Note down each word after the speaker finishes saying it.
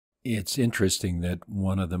It's interesting that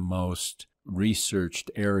one of the most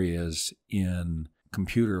researched areas in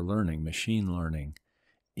computer learning, machine learning,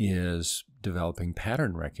 is developing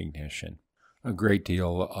pattern recognition. A great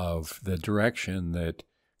deal of the direction that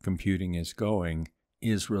computing is going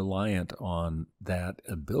is reliant on that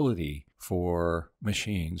ability for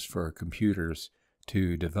machines, for computers,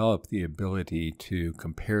 to develop the ability to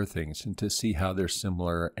compare things and to see how they're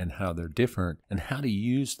similar and how they're different, and how to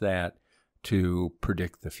use that to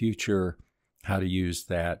predict the future, how to use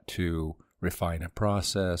that to refine a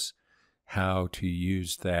process, how to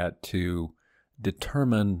use that to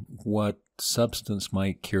determine what substance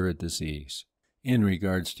might cure a disease. In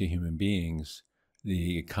regards to human beings,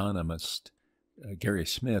 the economist Gary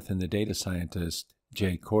Smith and the data scientist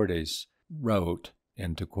Jay Cordes wrote,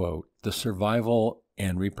 and to quote, "The survival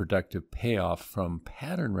and reproductive payoff from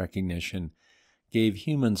pattern recognition gave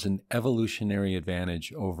humans an evolutionary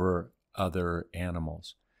advantage over other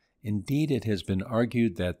animals. Indeed, it has been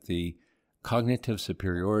argued that the cognitive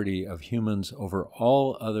superiority of humans over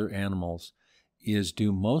all other animals is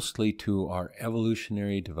due mostly to our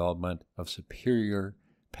evolutionary development of superior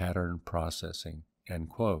pattern processing," end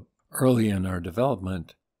quote. Early in our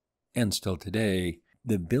development, and still today,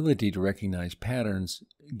 the ability to recognize patterns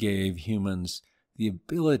gave humans the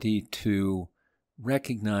ability to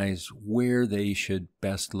recognize where they should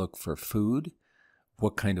best look for food,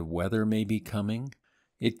 what kind of weather may be coming.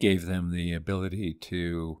 It gave them the ability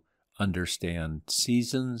to understand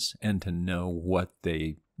seasons and to know what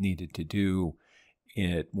they needed to do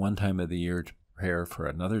at one time of the year to prepare for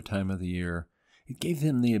another time of the year. It gave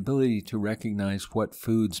them the ability to recognize what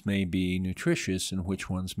foods may be nutritious and which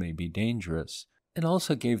ones may be dangerous. It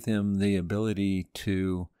also gave them the ability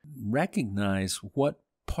to recognize what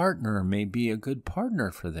partner may be a good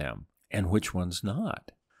partner for them and which one's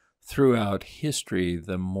not. Throughout history,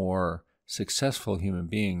 the more successful human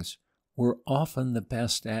beings were often the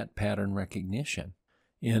best at pattern recognition.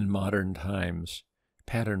 In modern times,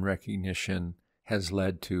 pattern recognition has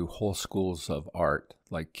led to whole schools of art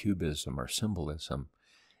like cubism or symbolism.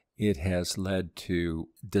 It has led to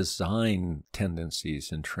design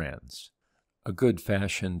tendencies and trends. A good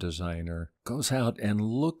fashion designer goes out and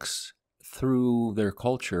looks through their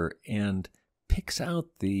culture and picks out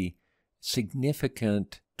the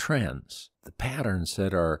significant trends, the patterns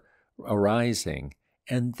that are arising,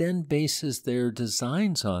 and then bases their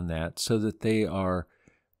designs on that so that they are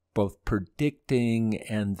both predicting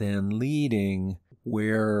and then leading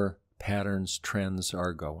where patterns, trends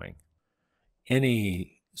are going.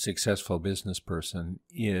 Any successful business person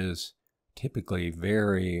is typically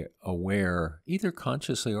very aware, either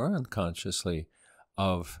consciously or unconsciously,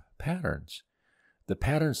 of patterns. The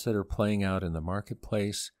patterns that are playing out in the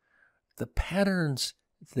marketplace, the patterns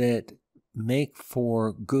that make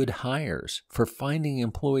for good hires, for finding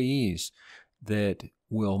employees that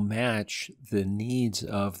will match the needs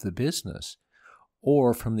of the business.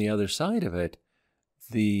 Or from the other side of it,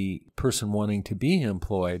 the person wanting to be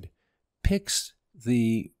employed picks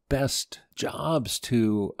the best jobs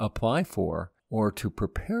to apply for or to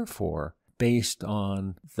prepare for based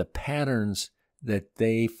on the patterns that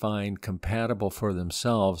they find compatible for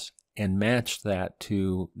themselves and match that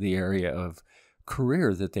to the area of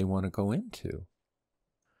career that they want to go into.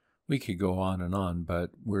 We could go on,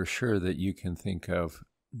 but we're sure that you can think of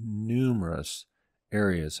numerous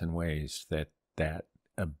areas and ways that that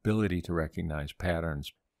ability to recognize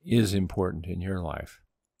patterns is important in your life.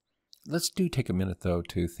 Let's take a minute, though,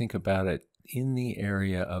 to think about it in the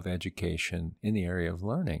area of education, in the area of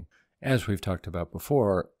learning. As we've talked about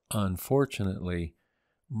before, unfortunately,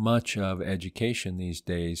 much of education these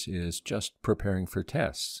days is just preparing for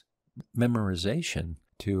tests, memorization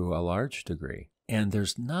to a large degree. And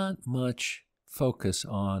there's not much focus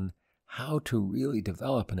on how to really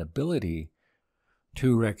develop an ability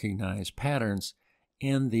to recognize patterns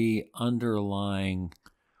and the underlying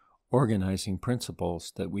organizing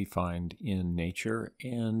principles that we find in nature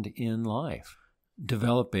and in life.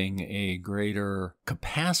 Developing a greater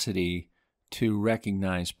capacity to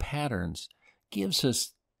recognize patterns gives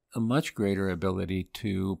us a much greater ability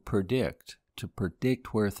to predict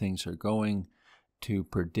where things are going, to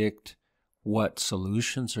predict what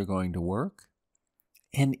solutions are going to work.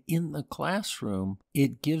 And in the classroom,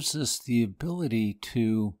 it gives us the ability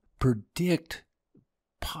to predict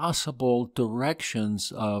possible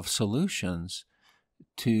directions of solutions,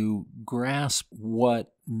 to grasp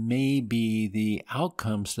what may be the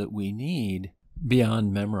outcomes that we need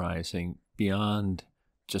beyond memorizing, beyond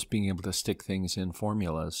just being able to stick things in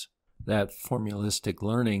formulas. That formalistic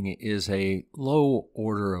learning is a low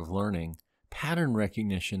order of learning. Pattern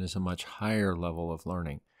recognition is a much higher level of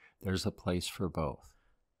learning. There's a place for both.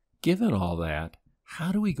 Given all that,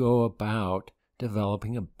 how do we go about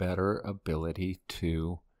developing a better ability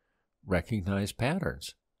to recognize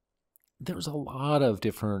patterns? There's a lot of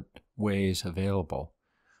different ways available.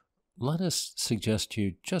 Let us suggest to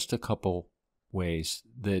you just a couple ways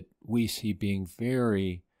that we see being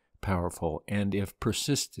very powerful, and if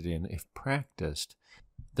persisted in, if practiced,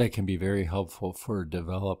 that can be very helpful for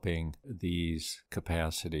developing these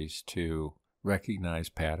capacities to recognize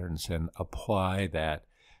patterns and apply that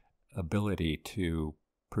ability to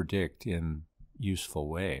predict in useful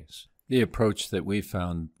ways. The approach that we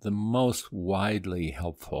found the most widely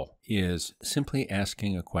helpful is simply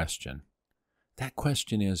asking a question. That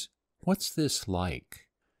question is, what's this like?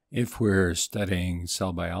 If we're studying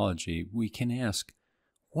cell biology, we can ask,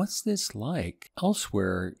 what's this like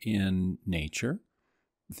elsewhere in nature?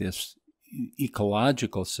 This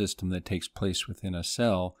ecological system that takes place within a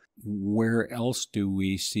cell, where else do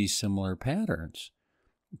we see similar patterns?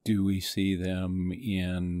 Do we see them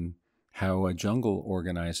in how a jungle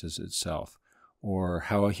organizes itself, or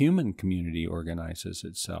how a human community organizes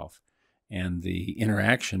itself, and the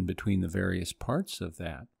interaction between the various parts of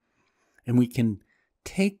that? And we can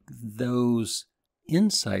take those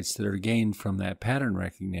insights that are gained from that pattern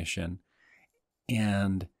recognition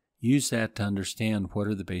and use that to understand what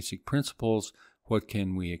are the basic principles, what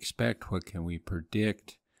can we expect, what can we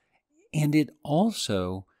predict. And it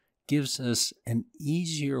also gives us an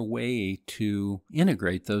easier way to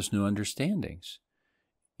integrate those new understandings.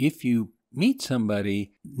 If you meet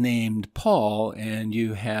somebody named Paul and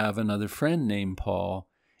you have another friend named Paul,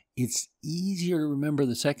 it's easier to remember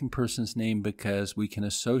the second person's name because we can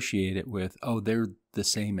associate it with, oh, they're the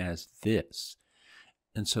same as this.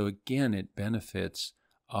 And so again, it benefits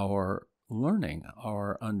our learning,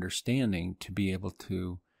 our understanding to be able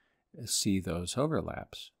to see those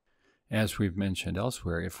overlaps. As we've mentioned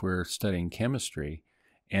elsewhere, if we're studying chemistry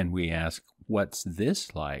and we ask, what's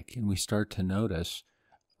this like? And we start to notice,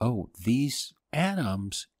 oh, these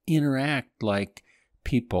atoms interact like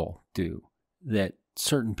people do, that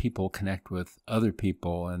certain people connect with other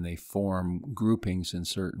people and they form groupings in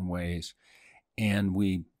certain ways. And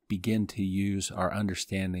we begin to use our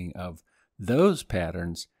understanding of those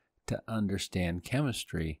patterns to understand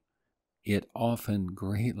chemistry. It often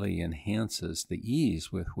greatly enhances the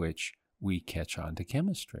ease with which we catch on to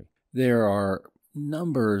chemistry. There are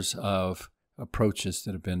numbers of approaches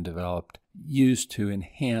that have been developed used to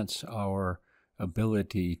enhance our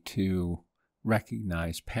ability to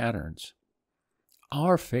recognize patterns.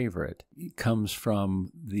 Our favorite comes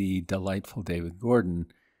from the delightful David Gordon.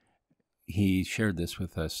 He shared this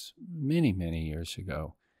with us many, many years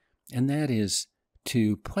ago, and that is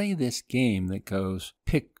to play this game that goes,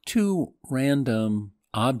 pick two random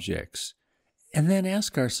objects and then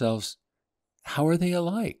ask ourselves, how are they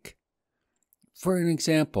alike? For an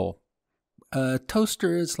example, a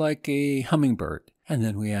toaster is like a hummingbird. And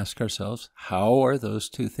then we ask ourselves, how are those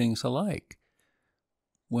two things alike?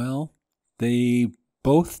 Well, they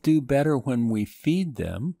both do better when we feed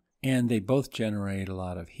them, and they both generate a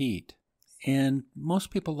lot of heat. And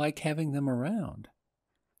most people like having them around.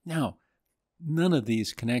 Now, none of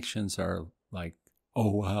these connections are like,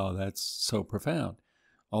 oh, wow, that's so profound.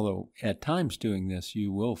 Although at times doing this, you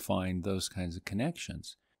will find those kinds of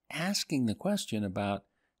connections. Asking the question about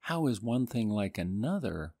how is one thing like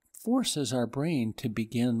another forces our brain to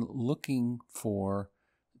begin looking for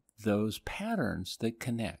those patterns that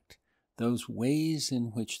connect, those ways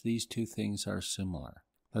in which these two things are similar.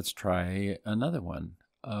 Let's try another one.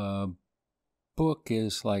 A book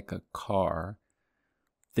is like a car.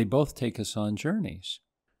 They both take us on journeys,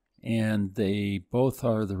 and they both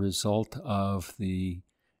are the result of the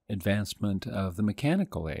advancement of the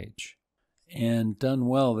mechanical age. And done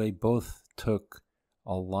well, they both took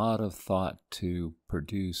a lot of thought to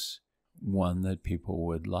produce one that people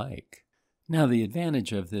would like. Now, the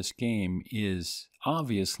advantage of this game is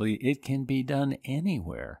obviously it can be done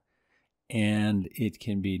anywhere, and it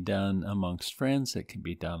can be done amongst friends, it can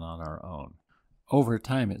be done on our own. Over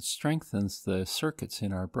time, it strengthens the circuits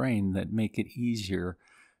in our brain that make it easier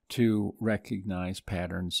to recognize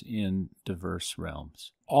patterns in diverse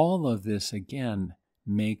realms. All of this, again,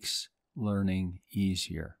 makes learning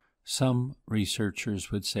easier. Some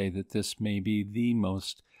researchers would say that this may be the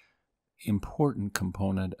most important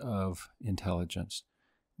component of intelligence.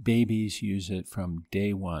 Babies use it from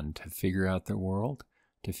day one to figure out their world,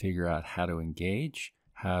 to figure out how to engage,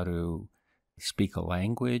 how to speak a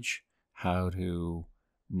language, how to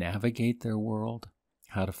navigate their world,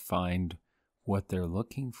 how to find what they're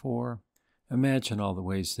looking for. Imagine all the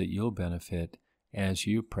ways that you'll benefit as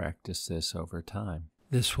you practice this over time.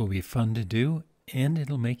 This will be fun to do, and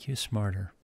it'll make you smarter.